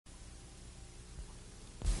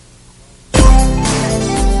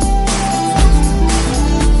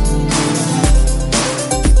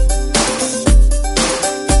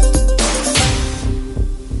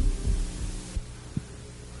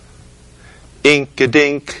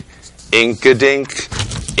ink-a-dink, ink-a-dink,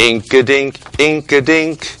 ink-a-dink,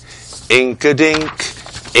 ink-a-dink, ink-a-dink,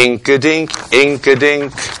 ink-a-dink,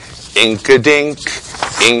 ink-a-dink, ink-a-dink,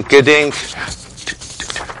 ink-a-dink.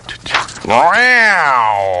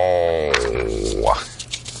 Wow!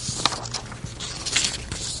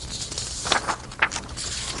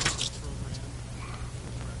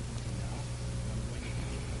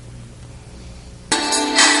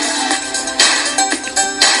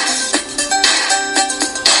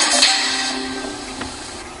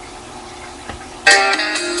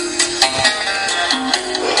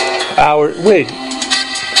 Wait,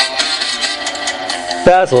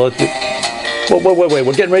 Basil, wait,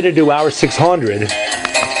 we're getting ready to do hour 600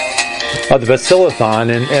 of the Basil-Athon,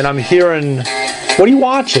 and I'm hearing, what are you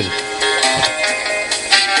watching?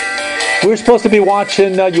 We were supposed to be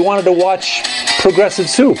watching, you wanted to watch Regressive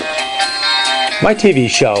Soup, my TV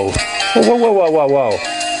show. Whoa.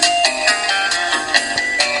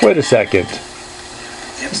 Wait a second.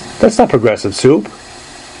 That's not Regressive Soup.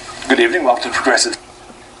 Good evening, welcome to Regressive.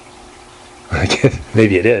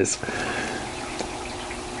 Maybe it is.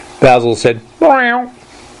 Basil said,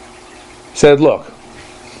 look,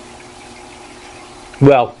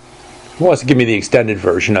 well, he wants to give me the extended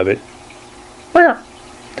version of it.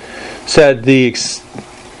 Said he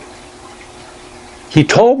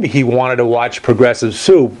told me he wanted to watch Regressive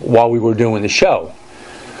Soup while we were doing the show.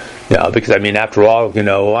 Because I mean, after all,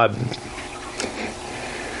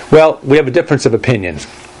 well, we have a difference of opinion.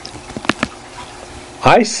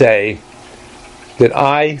 I say that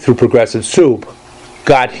I, through Regressive Soup,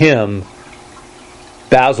 got him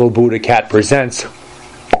Basil BuddhaCat Presents!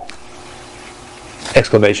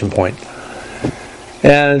 Exclamation point.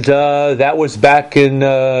 And that was back in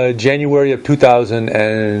January of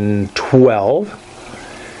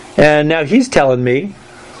 2012. And now he's telling me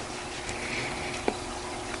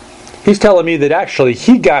that actually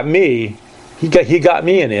he got me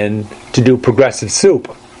in to do Regressive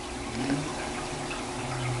Soup.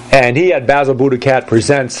 And he had Basil BuddhaCat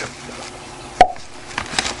Presents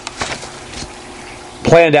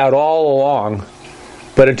planned out all along.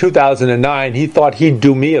 But in 2009, he thought he'd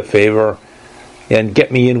do me a favor and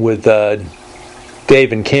get me in with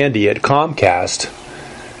Dave and Candy at Comcast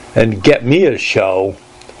and get me a show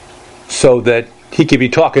so that he could be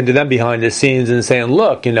talking to them behind the scenes and saying,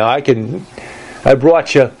 look, I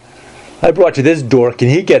brought you this dork,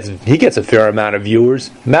 and he gets a fair amount of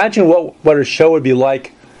viewers. Imagine what a show would be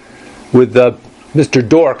like with Mr.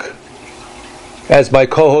 Dork as my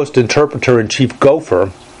co-host, interpreter, and chief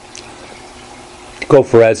gopher.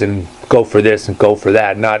 Gopher as in go for this and go for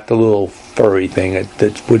that, not the little furry thing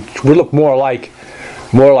that would look more like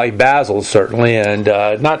Basil's certainly, and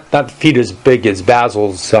not feet as big as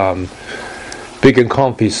Basil's big and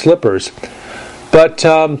comfy slippers. But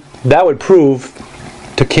that would prove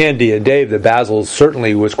to Candy and Dave that Basil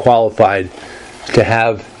certainly was qualified to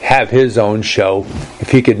have his own show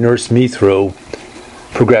if he could nurse me through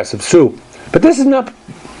Regressive Soup. But this is not...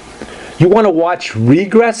 You want to watch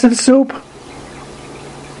Regressive Soup?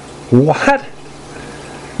 What?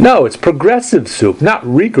 No, it's Regressive Soup, not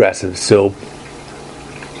Regressive Soup.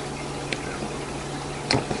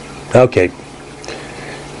 Okay.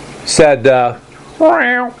 Said,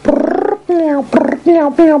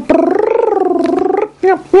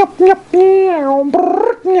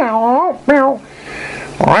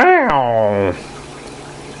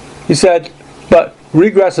 he said, but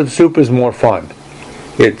Regressive Soup is more fun.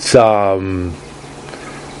 It's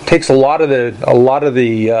takes a lot of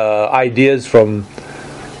the ideas from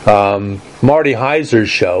Marty Heiser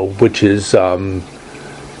Show, which is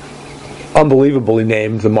unbelievably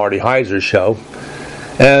named the Marty Heiser Show.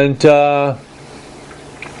 And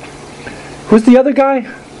who's the other guy?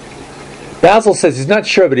 Basil says he's not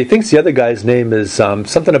sure, but he thinks the other guy's name is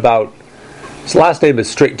something about, his last name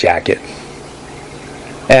is Straightjacket.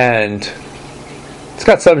 And it's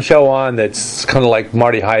got some show on that's kind of like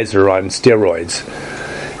Marty Heiser on steroids.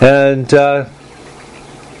 And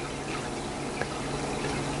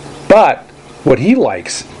but what he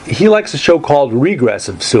likes a show called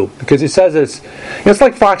Regressive Soup, because he says it's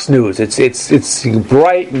like Fox News. It's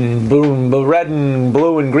bright and blue, red and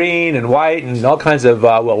blue and green and white and all kinds of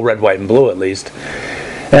red, white, and blue at least.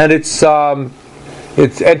 And it's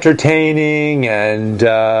entertaining and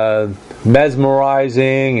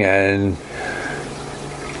mesmerizing, and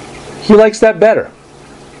he likes that better.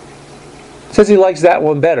 Says he likes that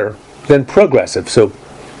one better than Regressive Soup.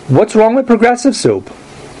 What's wrong with Regressive Soup?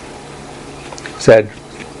 Said,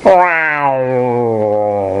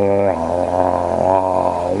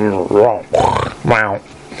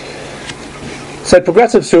 said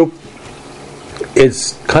Regressive Soup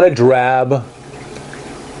is kind of drab,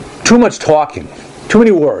 too much talking, too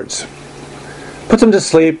many words. Puts him to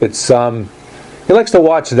sleep. It's he likes to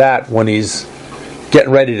watch that when he's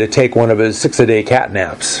getting ready to take one of his 6-a-day cat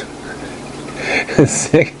naps.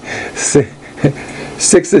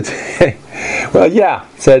 six a day. Well, yeah.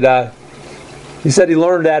 He said he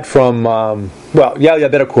learned that from. I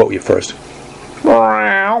better quote you first.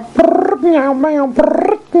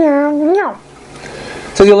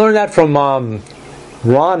 So you learned that from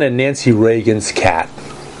Ron and Nancy Reagan's cat,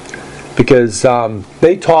 because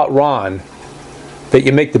they taught Ron that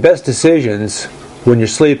you make the best decisions when you're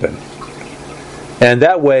sleeping, and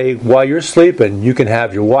that way, while you're sleeping, you can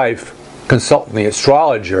have your wife consult the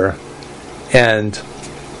astrologer and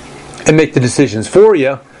make the decisions for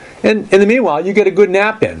you, and in the meanwhile, you get a good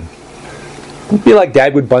nap in. It'd be like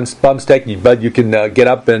Dad with bumsteak, but you can get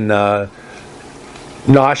up and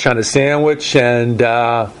nosh on a sandwich and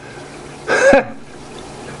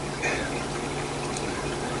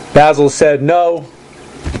Basil said no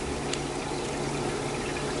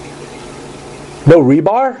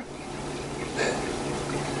rebar?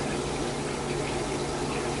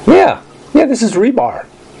 Yeah, this is rebar.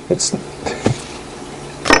 It's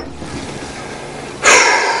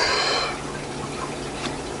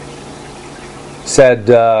said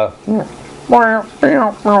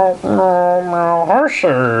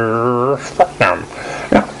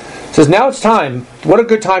says now it's time. What a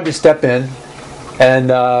good time to step in and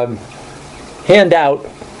hand out.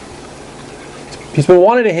 He's been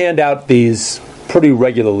wanting to hand out these pretty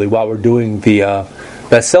regularly while we're doing the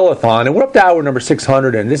Basil-Athon, and we're up to hour number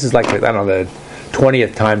 600, and this is like, I don't know, the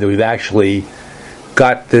 20th time that we've actually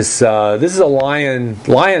got this. This is a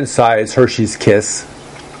lion-sized Hershey's Kiss.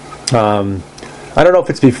 I don't know if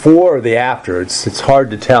it's before or the after. It's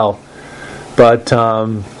hard to tell. But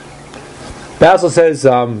Basil says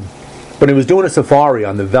when he was doing a safari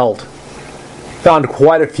on the veldt, found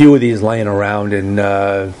quite a few of these laying around,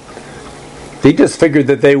 and he just figured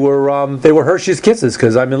that they were Hershey's Kisses.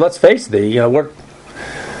 Because I mean, let's face it,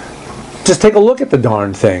 just take a look at the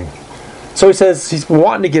darn thing. So he says he's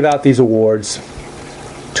wanting to give out these awards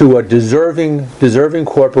to deserving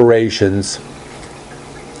corporations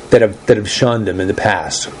that have shunned him in the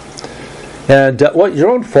past. And your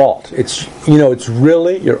own fault. It's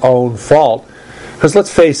really your own fault. Because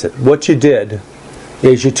let's face it, what you did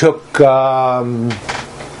is you took a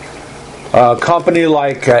company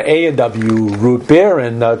like A&W Root Beer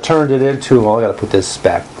and turned it into. Well, I got to put this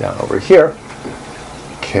back down over here.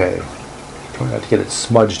 Okay, trying not to get it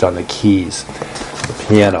smudged on the keys, the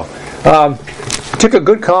piano. Took a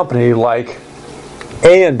good company like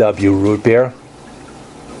A&W Root Beer.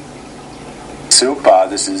 Soup.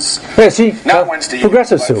 This is not Wednesday evening,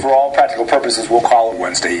 Regressive but Soup. for all practical purposes, we'll call it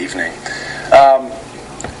Wednesday evening.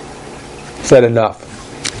 Said enough.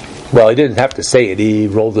 Well, he didn't have to say it. He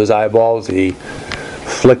rolled his eyeballs. He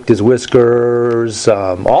flicked his whiskers.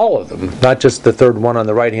 All of them, not just the third one on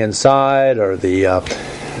the right-hand side, or the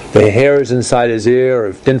hairs inside his ear,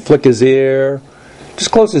 or didn't flick his ear.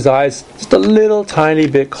 Just closed his eyes just a little tiny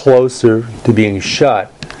bit closer to being shut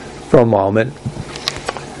for a moment,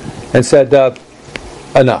 and said,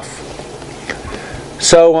 enough.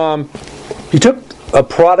 So you took a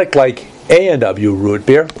product like A&W Root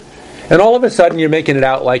Beer, and all of a sudden you're making it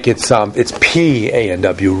out like it's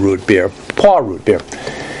P-A&W Root Beer, Paw Root Beer.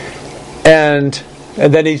 And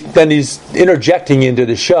then he's interjecting into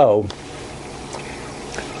the show.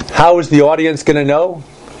 How is the audience going to know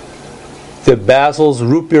that Basil's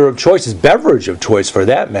root beer of choice, his beverage of choice for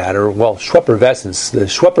that matter? Well, Schweppervescence. The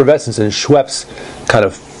Schweppervescence and Schweppes kind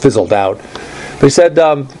of fizzled out. But he said,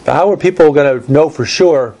 how are people going to know for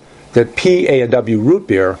sure that P-A&W root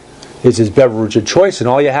beer is his beverage of choice? And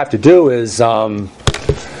all you have to do is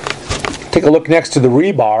take a look next to the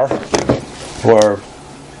rebar, or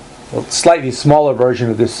a slightly smaller version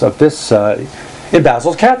of this in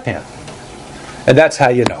Basil's cat pan. And that's how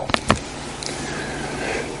you know.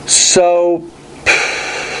 So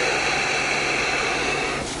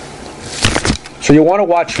you want to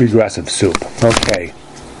watch Regressive Soup. Okay.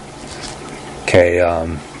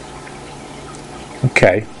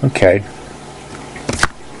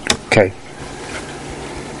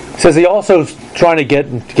 Says he also trying to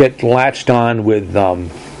get latched on with the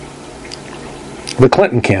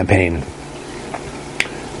Clinton campaign.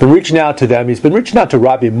 Been reaching out to them. He's been reaching out to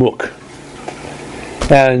Robbie Mook,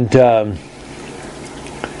 and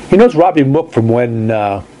he knows Robbie Mook from when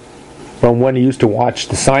he used to watch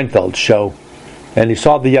the Seinfeld show, and he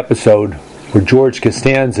saw the episode where George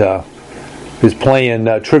Costanza is playing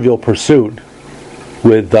Trivial Pursuit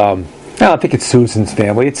with I don't think it's Susan's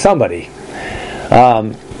family, it's somebody,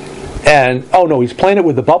 and And, oh no, he's playing it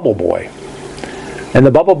with the Bubble Boy. And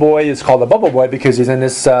the Bubble Boy is called the Bubble Boy because he's in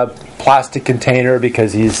this plastic container,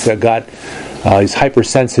 because he's he's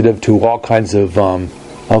hypersensitive to all kinds of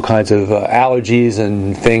allergies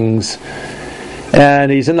and things.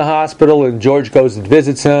 And he's in the hospital, and George goes and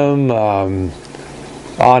visits him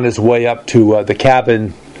on his way up to the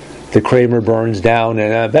cabin. The Kramer burns down,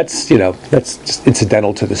 and that's just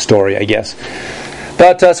incidental to the story, I guess.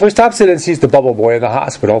 But so he stops in and sees the Bubble Boy in the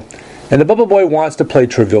hospital, and the Bubble Boy wants to play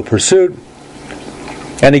Trivial Pursuit.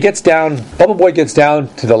 And Bubble Boy gets down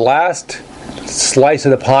to the last slice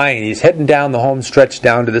of the pie, and he's heading down the home stretch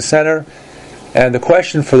down to the center. And the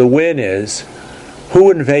question for the win is,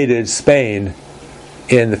 who invaded Spain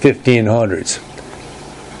in the 1500s?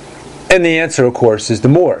 And the answer, of course, is the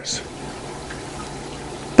Moors.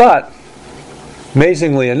 But,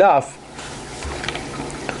 amazingly enough,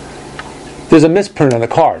 there's a misprint on the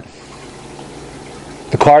card.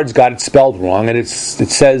 The card's got it spelled wrong, and it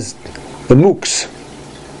says the Mooks.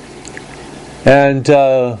 And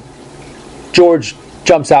George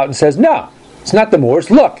jumps out and says, no, it's not the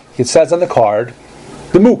Moors. Look, it says on the card,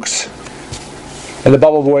 the Mooks. And the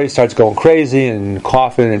Bubble Boy starts going crazy and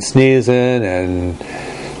coughing and sneezing and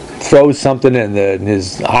throws something, and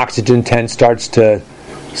his oxygen tent starts to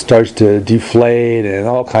deflate, and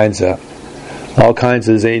all kinds of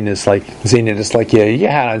zaniness like you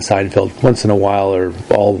had on Seinfeld once in a while, or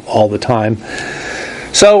all the time.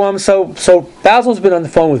 So Basil's been on the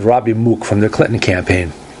phone with Robbie Mook from the Clinton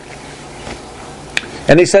campaign,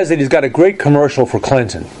 and he says that he's got a great commercial for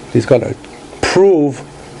Clinton. He's going to prove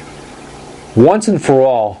once and for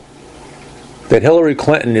all that Hillary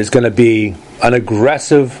Clinton is going to be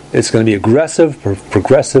aggressive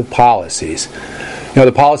progressive policies.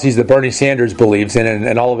 The policies that Bernie Sanders believes in,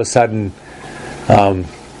 and all of a sudden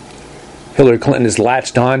Hillary Clinton is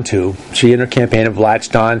latched onto. She and her campaign have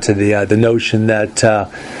latched on to the notion that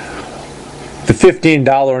the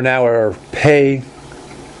 $15 an hour pay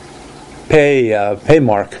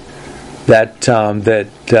mark that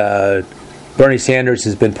Bernie Sanders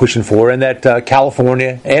has been pushing for, and that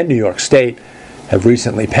California and New York State have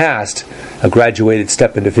recently passed a graduated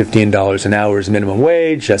step into $15 an hour as minimum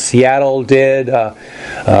wage. Seattle did,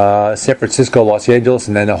 San Francisco, Los Angeles,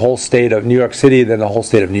 and then the whole state of New York City, then the whole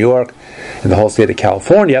state of New York, and the whole state of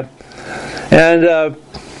California. And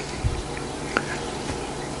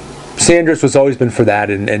Sanders was always been for that,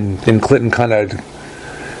 and Clinton kind of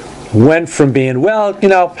went from being, how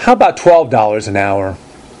about $12 an hour,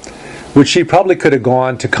 which she probably could have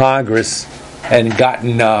gone to Congress and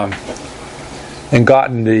gotten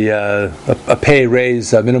a pay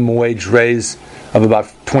raise, a minimum wage raise of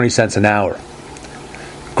about 20 cents an hour,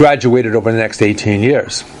 graduated over the next 18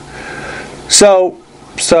 years. So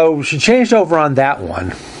she changed over on that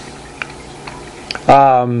one.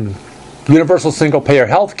 Universal single payer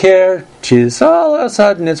health care, she's all of a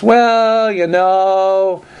sudden it's,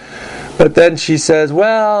 but then she says,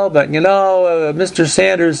 Mr.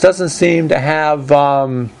 Sanders doesn't seem to have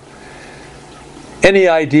any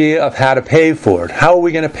idea of how to pay for it. How are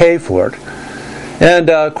we going to pay for it?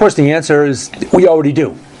 And of course the answer is we already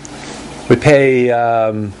do. We pay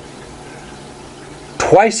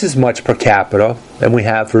twice as much per capita than we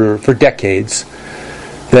have for decades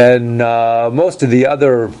than most of the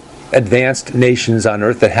other advanced nations on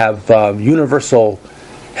earth that have universal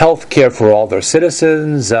health care for all their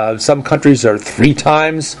citizens. Some countries are 3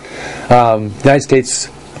 times. The United States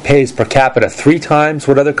pays per capita 3 times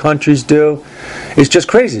what other countries do. It's just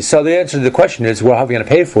crazy. So the answer to the question is, how are we going to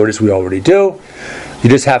pay for it? Is we already do. You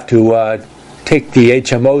just have to take the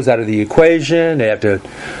HMOs out of the equation. They have to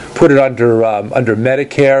put it under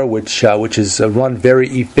Medicare, which is run very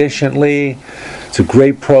efficiently. It's a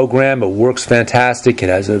great program. It works fantastic. It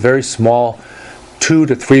has a very small 2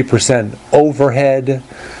 to 3% overhead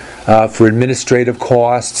for administrative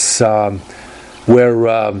costs, where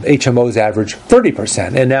HMOs average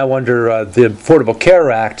 30%. And now under the Affordable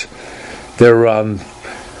Care Act, they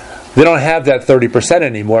don't have that 30%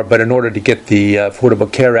 anymore. But in order to get the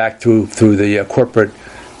Affordable Care Act through the corporate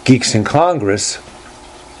geeks in Congress,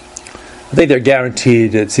 I think they're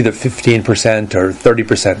guaranteed it's either 15% or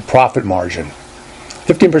 30% profit margin.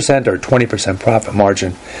 15% or 20% profit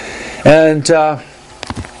margin. And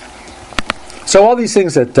so all these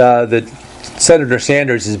things that Senator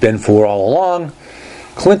Sanders has been for all along,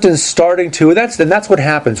 Clinton's starting to, and that's what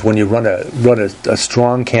happens when you run a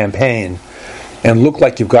strong campaign and look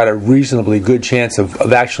like you've got a reasonably good chance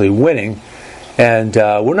of actually winning. And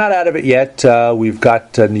we're not out of it yet. We've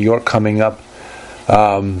got New York coming up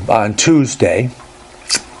on Tuesday.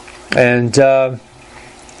 And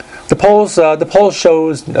The polls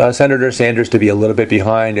shows Senator Sanders to be a little bit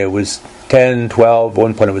behind. It was 10, 12. At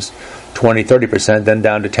one point it was 20, 30%, then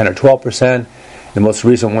down to 10 or 12%. The most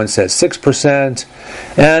recent one says 6%.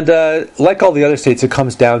 And like all the other states, it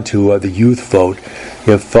comes down to the youth vote.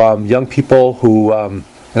 If young people who, and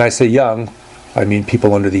I say young, I mean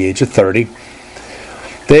people under the age of 30,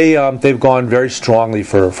 they've gone very strongly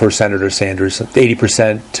for Senator Sanders,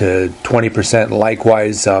 80% to 20%.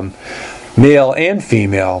 Likewise, male and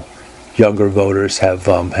female younger voters have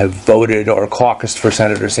voted or caucused for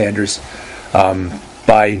Senator Sanders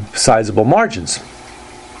by sizable margins.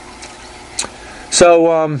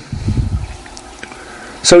 So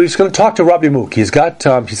he's going to talk to Robbie Mook. He's got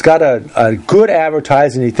a good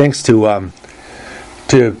advertising. He thinks to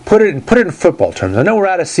put it in football terms. I know we're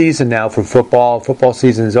out of season now for football. Football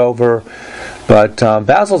season's over, but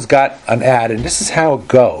Basil's got an ad, and this is how it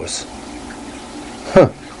goes.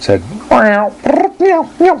 Said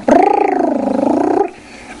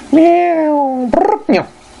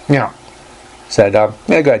said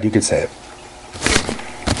yeah, go ahead, you can say it.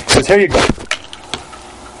 Says, here you go.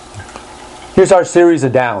 Here's our series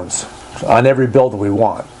of downs on every bill that we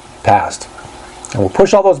want passed, and we'll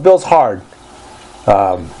push all those bills hard.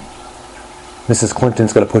 Mrs.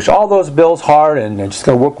 Clinton's going to push all those bills hard, and she's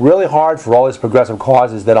going to work really hard for all these progressive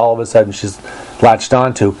causes that all of a sudden she's latched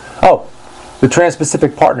onto. Oh, the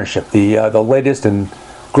Trans-Pacific Partnership, the latest and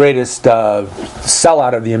greatest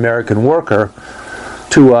sellout of the American worker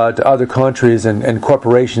to other countries and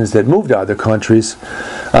corporations that move to other countries.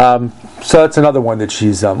 So that's another one that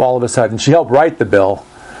she's all of a sudden, she helped write the bill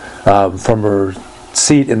from her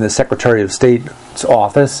seat in the Secretary of State's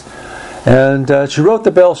office. And she wrote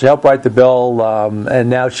the bill, she helped write the bill,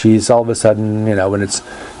 and now she's all of a sudden, when it's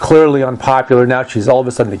clearly unpopular, now she's all of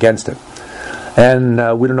a sudden against it. And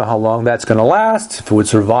we don't know how long that's going to last, if it would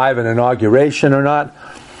survive an inauguration or not.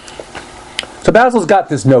 So Basil's got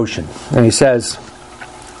this notion, and he says,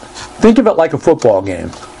 think of it like a football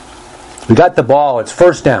game. We got the ball, it's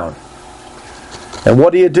first down. And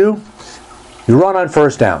what do? You run on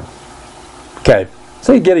first down. Okay,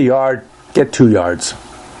 so you get a yard, get 2 yards.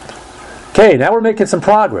 Okay, now we're making some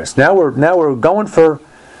progress. Now we're going for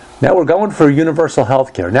universal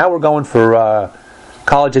health care. Now we're going for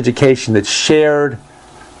college education that's shared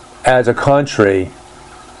as a country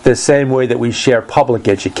the same way that we share public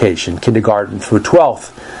education, kindergarten through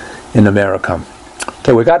 12th in America.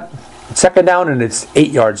 Okay, we got second down and it's 8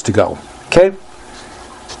 yards to go. Okay,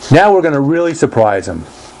 now we're going to really surprise them.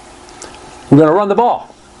 We're going to run the ball,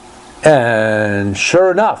 and sure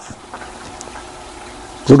enough,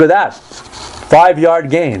 look at that. 5-yard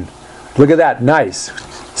gain. Look at that. Nice.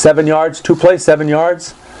 7 yards. 2 plays, 7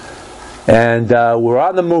 yards. And we're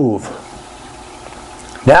on the move.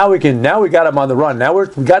 Now we got them on the run. Now we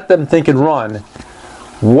got them thinking run.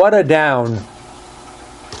 What a down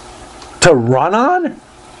to run on?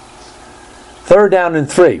 3rd down and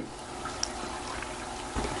 3.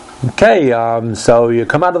 Okay, so you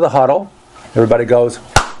come out of the huddle. Everybody goes.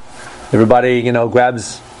 Everybody,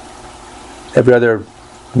 grabs every other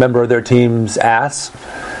member of their team's ass,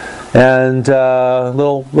 and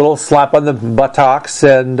little slap on the buttocks,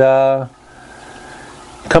 and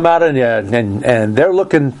come out and they're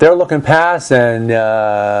looking pass, and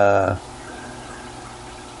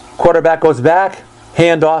quarterback goes back,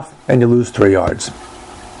 handoff, and you lose 3 yards.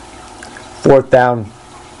 4th down,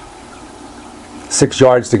 6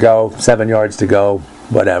 yards to go, 7 yards to go,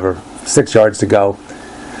 whatever, 6 yards to go,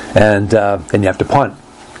 and then you have to punt.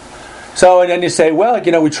 So, and then you say, well,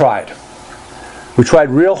 we tried. We tried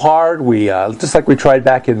real hard. We just like we tried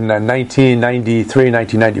back in 1993,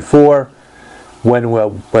 1994, when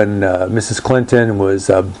Mrs. Clinton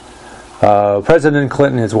was President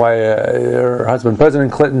Clinton, his wife, her husband,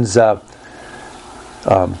 President Clinton's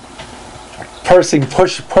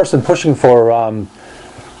person pushing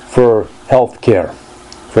for health care,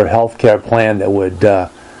 for a health care plan that would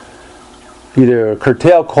either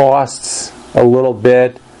curtail costs a little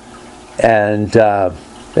bit, and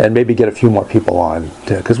maybe get a few more people on,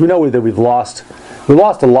 because we know that we lost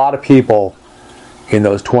a lot of people in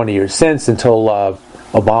those 20 years since, until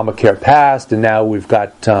Obamacare passed, and now we've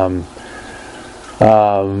gone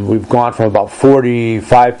from about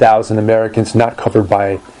 45,000 Americans not covered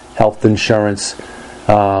by health insurance,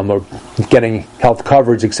 or getting health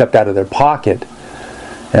coverage except out of their pocket,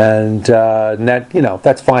 and that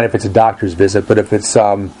that's fine if it's a doctor's visit, but if it's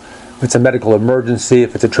a medical emergency,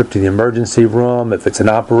 if it's a trip to the emergency room, if it's an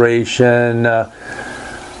operation,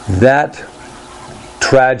 that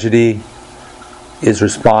tragedy is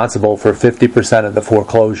responsible for 50% of the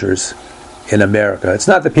foreclosures in America. It's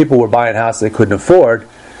not that people were buying houses they couldn't afford.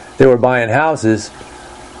 They were buying houses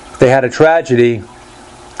they had a tragedy,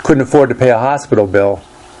 couldn't afford to pay a hospital bill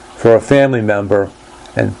for a family member,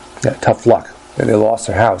 and tough luck, and they lost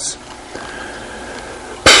their house.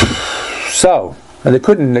 So, and they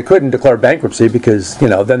couldn't declare bankruptcy because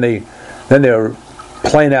then they were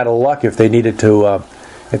playing out of luck if they needed to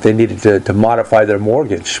modify their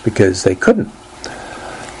mortgage because they couldn't.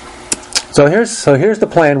 So here's the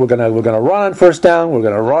plan. We're gonna run on first down. We're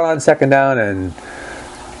gonna run on second down, and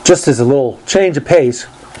just as a little change of pace,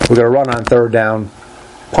 we're gonna run on third down,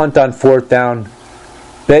 punt on fourth down,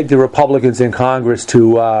 beg the Republicans in Congress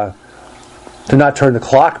to not turn the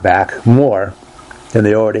clock back more than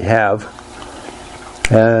they already have,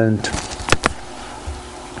 and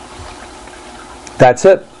that's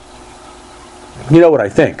it. You know what I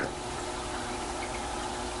think.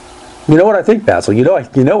 You know what I think, Basil. You know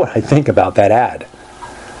what I think about that ad.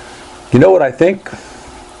 You know what I think?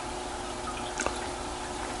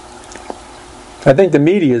 I think the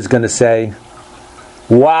media is going to say,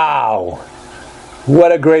 "Wow,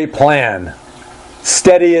 what a great plan!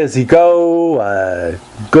 Steady as you go,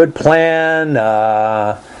 good plan."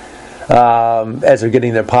 As they're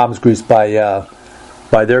getting their palms greased by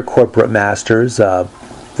their corporate masters,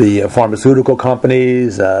 the pharmaceutical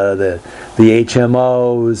companies, the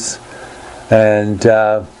HMOs. And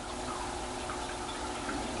the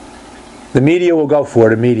media will go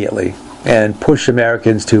for it immediately and push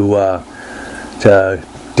Americans to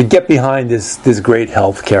get behind this great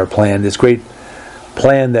health care plan, this great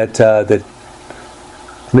plan that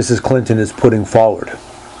Mrs. Clinton is putting forward.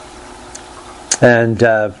 And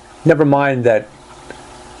never mind that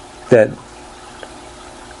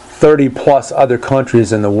 30 plus other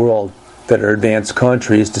countries in the world that are advanced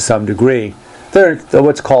countries to some degree. They're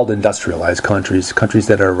what's called industrialized countries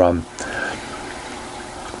that are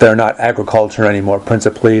not agriculture anymore,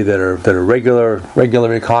 principally that are regular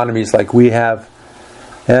economies like we have,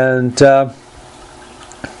 and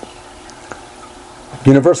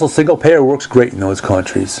universal single payer works great in those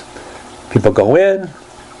countries. People go in.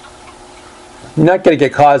 You're not going to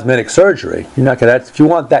get cosmetic surgery. You're not going to. If you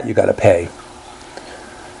want that, you got to pay.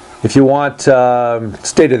 If you want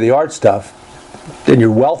state of the art stuff, and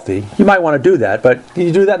you're wealthy, you might want to do that, but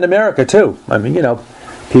you do that in America too. I mean,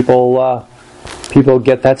 people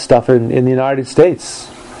get that stuff in the United States.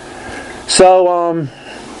 So,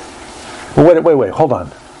 wait, hold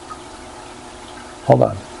on.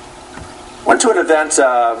 Went to an event.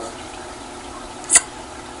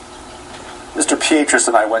 Mr. Pietras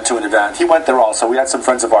and I went to an event. He went there also. We had some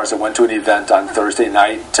friends of ours that went to an event on Thursday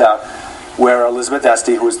night. Where Elizabeth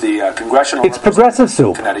Esty, who is the congressional it's Regressive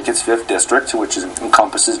Soup, Connecticut's 5th district, which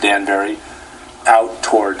encompasses Danbury, out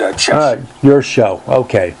toward Cheshire. All right, your show,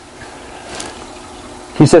 okay.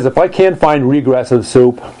 He says if I can't find Regressive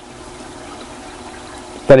Soup,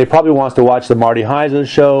 then he probably wants to watch the Marty Heiser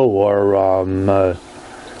Show or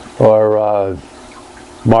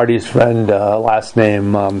Marty's friend, last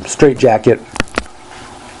name Straight Jacket.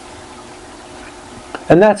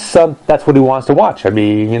 And that's what he wants to watch. I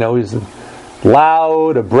mean, he's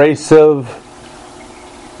loud, abrasive, a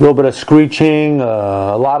little bit of screeching,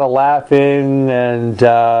 a lot of laughing, and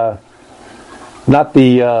not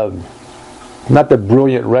the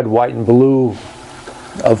brilliant red, white, and blue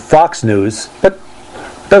of Fox News, but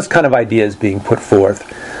those kind of ideas being put forth.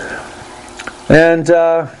 And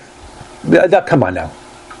come on now.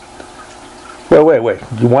 Wait.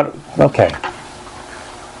 You want? Okay.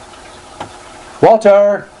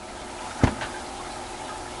 Walter!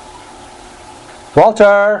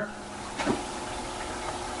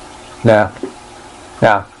 Nah.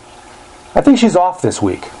 I think she's off this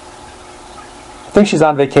week. I think she's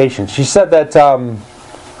on vacation. She said that,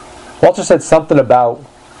 Walter said something about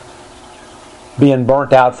being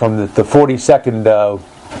burnt out from the 42nd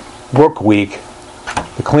work week,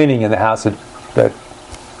 the cleaning in the house,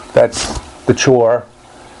 that's the chore.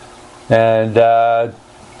 And,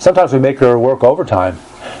 sometimes we make her work overtime.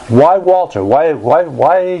 Why Walter?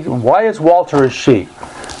 Why is Walter a she?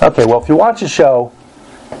 Okay, well, if you watch the show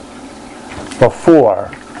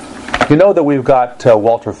before, you know that we've got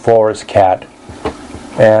Walter Forrest cat,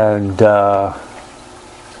 and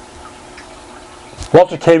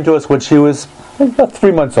Walter came to us when she was about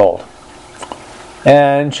 3 months old,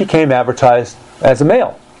 and she came advertised as a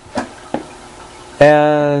male,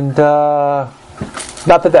 and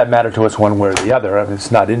not that mattered to us one way or the other. I mean,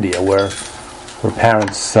 it's not India where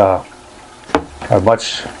parents are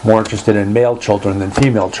much more interested in male children than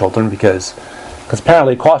female children because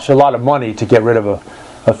apparently it costs you a lot of money to get rid of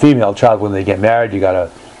a female child when they get married. You gotta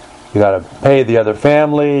pay the other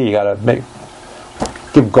family. You gotta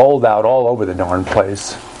give gold out all over the darn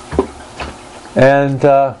place. And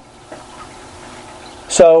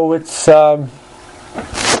So it's so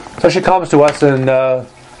she comes to us, and by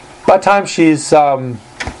the time she's 5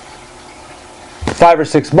 or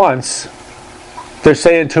 6 months, they're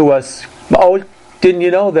saying to us, "Oh, didn't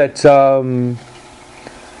you know that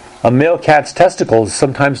a male cat's testicles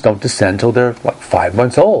sometimes don't descend till they're like 5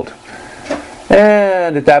 months old?"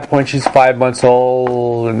 And at that point, she's 5 months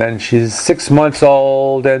old, and then she's 6 months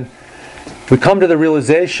old, and we come to the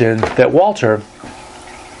realization that Walter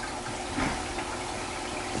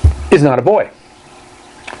is not a boy.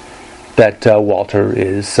 That Walter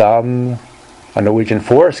is a Norwegian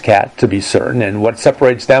forest cat, to be certain, and what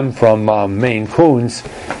separates them from Maine Coons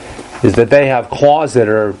is that they have claws that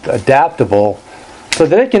are adaptable so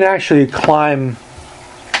that they can actually climb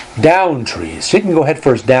down trees. She can go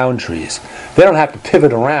headfirst down trees. They don't have to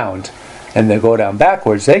pivot around and then go down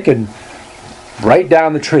backwards. They can right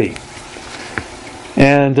down the tree.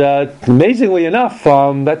 And amazingly enough,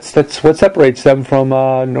 that's what separates them from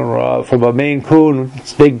a Maine Coon.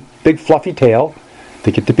 It's big fluffy tail.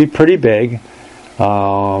 They get to be pretty big.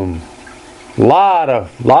 Lot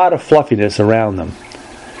of fluffiness around them,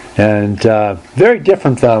 and very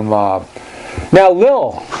different from now.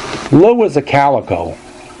 Lil was a calico.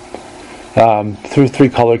 Through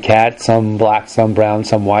 3-colored cat, some black, some brown,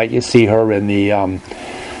 some white. You see her in the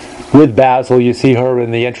with Basil. You see her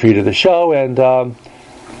in the entry to the show, and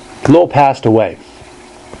Lil passed away.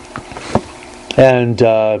 And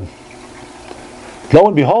lo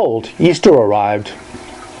and behold, Easter arrived,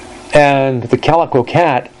 and the calico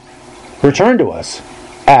cat returned to us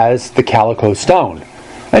as the calico stone.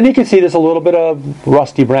 And you can see there's a little bit of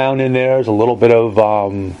rusty brown in there. There's a little bit of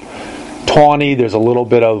tawny. There's a little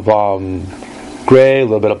bit of gray, a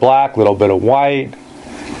little bit of black, a little bit of white.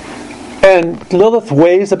 And Lilith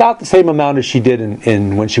weighs about the same amount as she did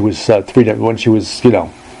in when she was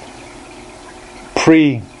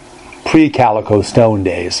pre calico stone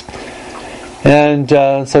days. And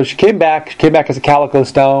so she came back as a calico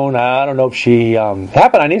stone. I don't know if she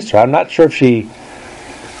happened on Easter. I'm not sure if she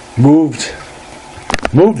moved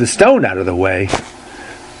the stone out of the way,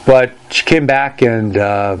 but she came back, and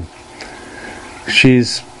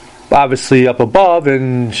she's obviously up above,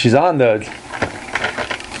 and she's on the...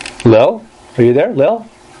 Lil? Are you there, Lil?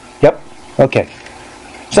 Yep. Okay.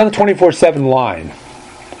 She's on the 24/7 line.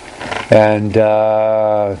 And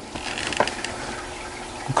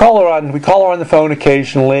we call her on the phone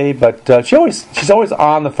occasionally, but she's always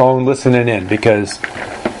on the phone listening in because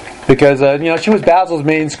she was Basil's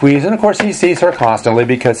main squeeze, and of course he sees her constantly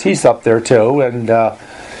because he's up there too, and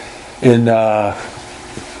in that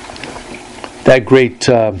great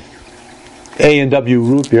A&W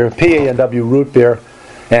root beer, PA&W root beer,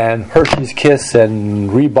 and Hershey's Kiss and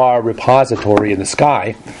Rebar Repository in the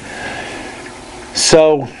sky.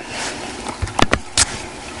 So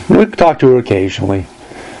we talk to her occasionally.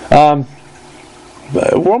 We're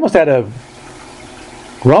almost out of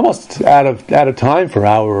time for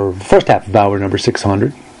our first half of hour number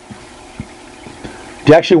 600. Do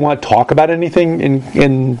you actually want to talk about anything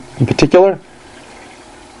in particular?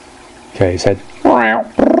 Okay, he said.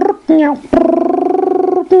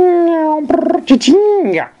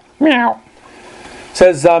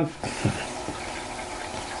 Says,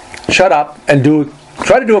 shut up and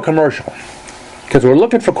try to do a commercial. Because we're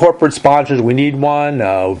looking for corporate sponsors. We need one.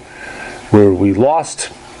 We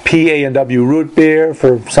lost PA&W root beer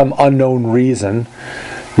for some unknown reason.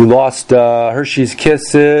 We lost Hershey's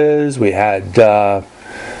Kisses. We had a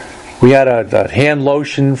hand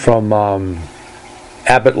lotion from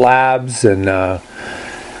Abbott Labs, and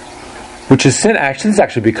which has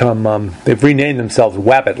actually become they've renamed themselves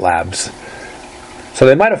Wabbit Labs. So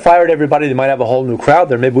they might have fired everybody. They might have a whole new crowd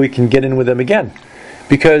there. Maybe we can get in with them again,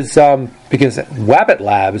 because Wabbit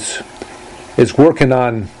Labs is working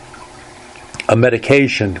on a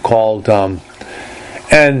medication called, and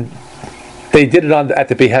they did it at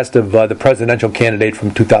the behest of the presidential candidate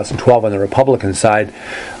from 2012 on the Republican side,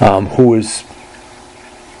 who was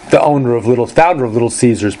the founder of Little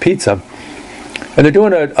Caesars Pizza, and they're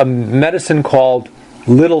doing a medicine called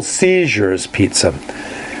Little Seizures Pizza,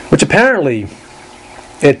 which apparently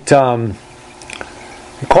it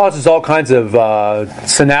causes all kinds of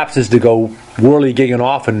synapses to go whirly-gigging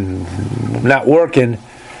off and not working.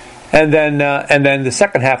 And then the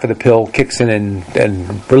second half of the pill kicks in and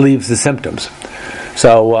relieves the symptoms.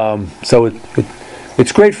 So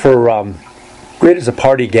it's great great as a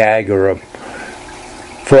party gag or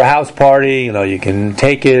for a house party. You can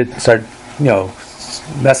take it, start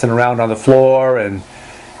messing around on the floor, and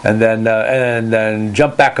then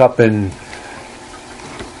jump back up and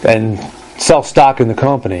sell stock in the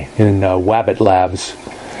company in Wabbit Labs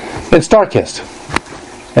and StarKist.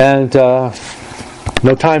 And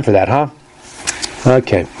No time for that, huh?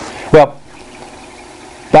 Okay. Well,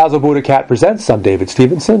 Basil BuddhaCat Presents. I'm David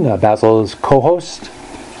Stevenson, Basil's co-host,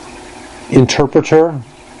 interpreter,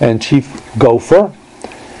 and chief gopher.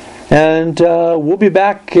 And we'll be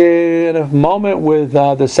back in a moment with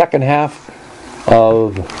the second half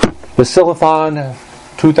of Basil-Athon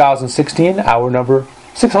 2016, hour number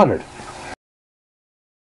 600.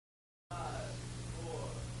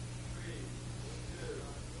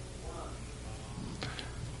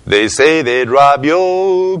 They say they'd rob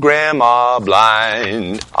your grandma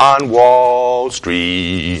blind on Wall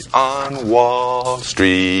Street, on Wall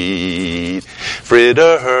Street.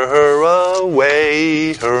 Fritter her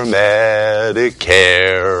away her Medicare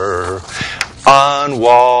on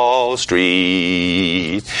Wall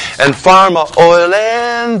Street. And Pharma Oil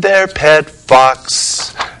and their pet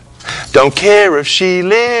fox don't care if she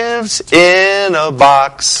lives in a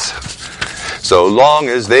box, so long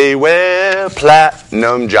as they wear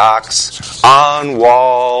platinum jocks on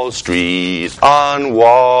Wall Street, on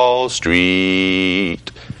Wall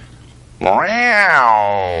Street.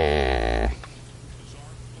 Meow.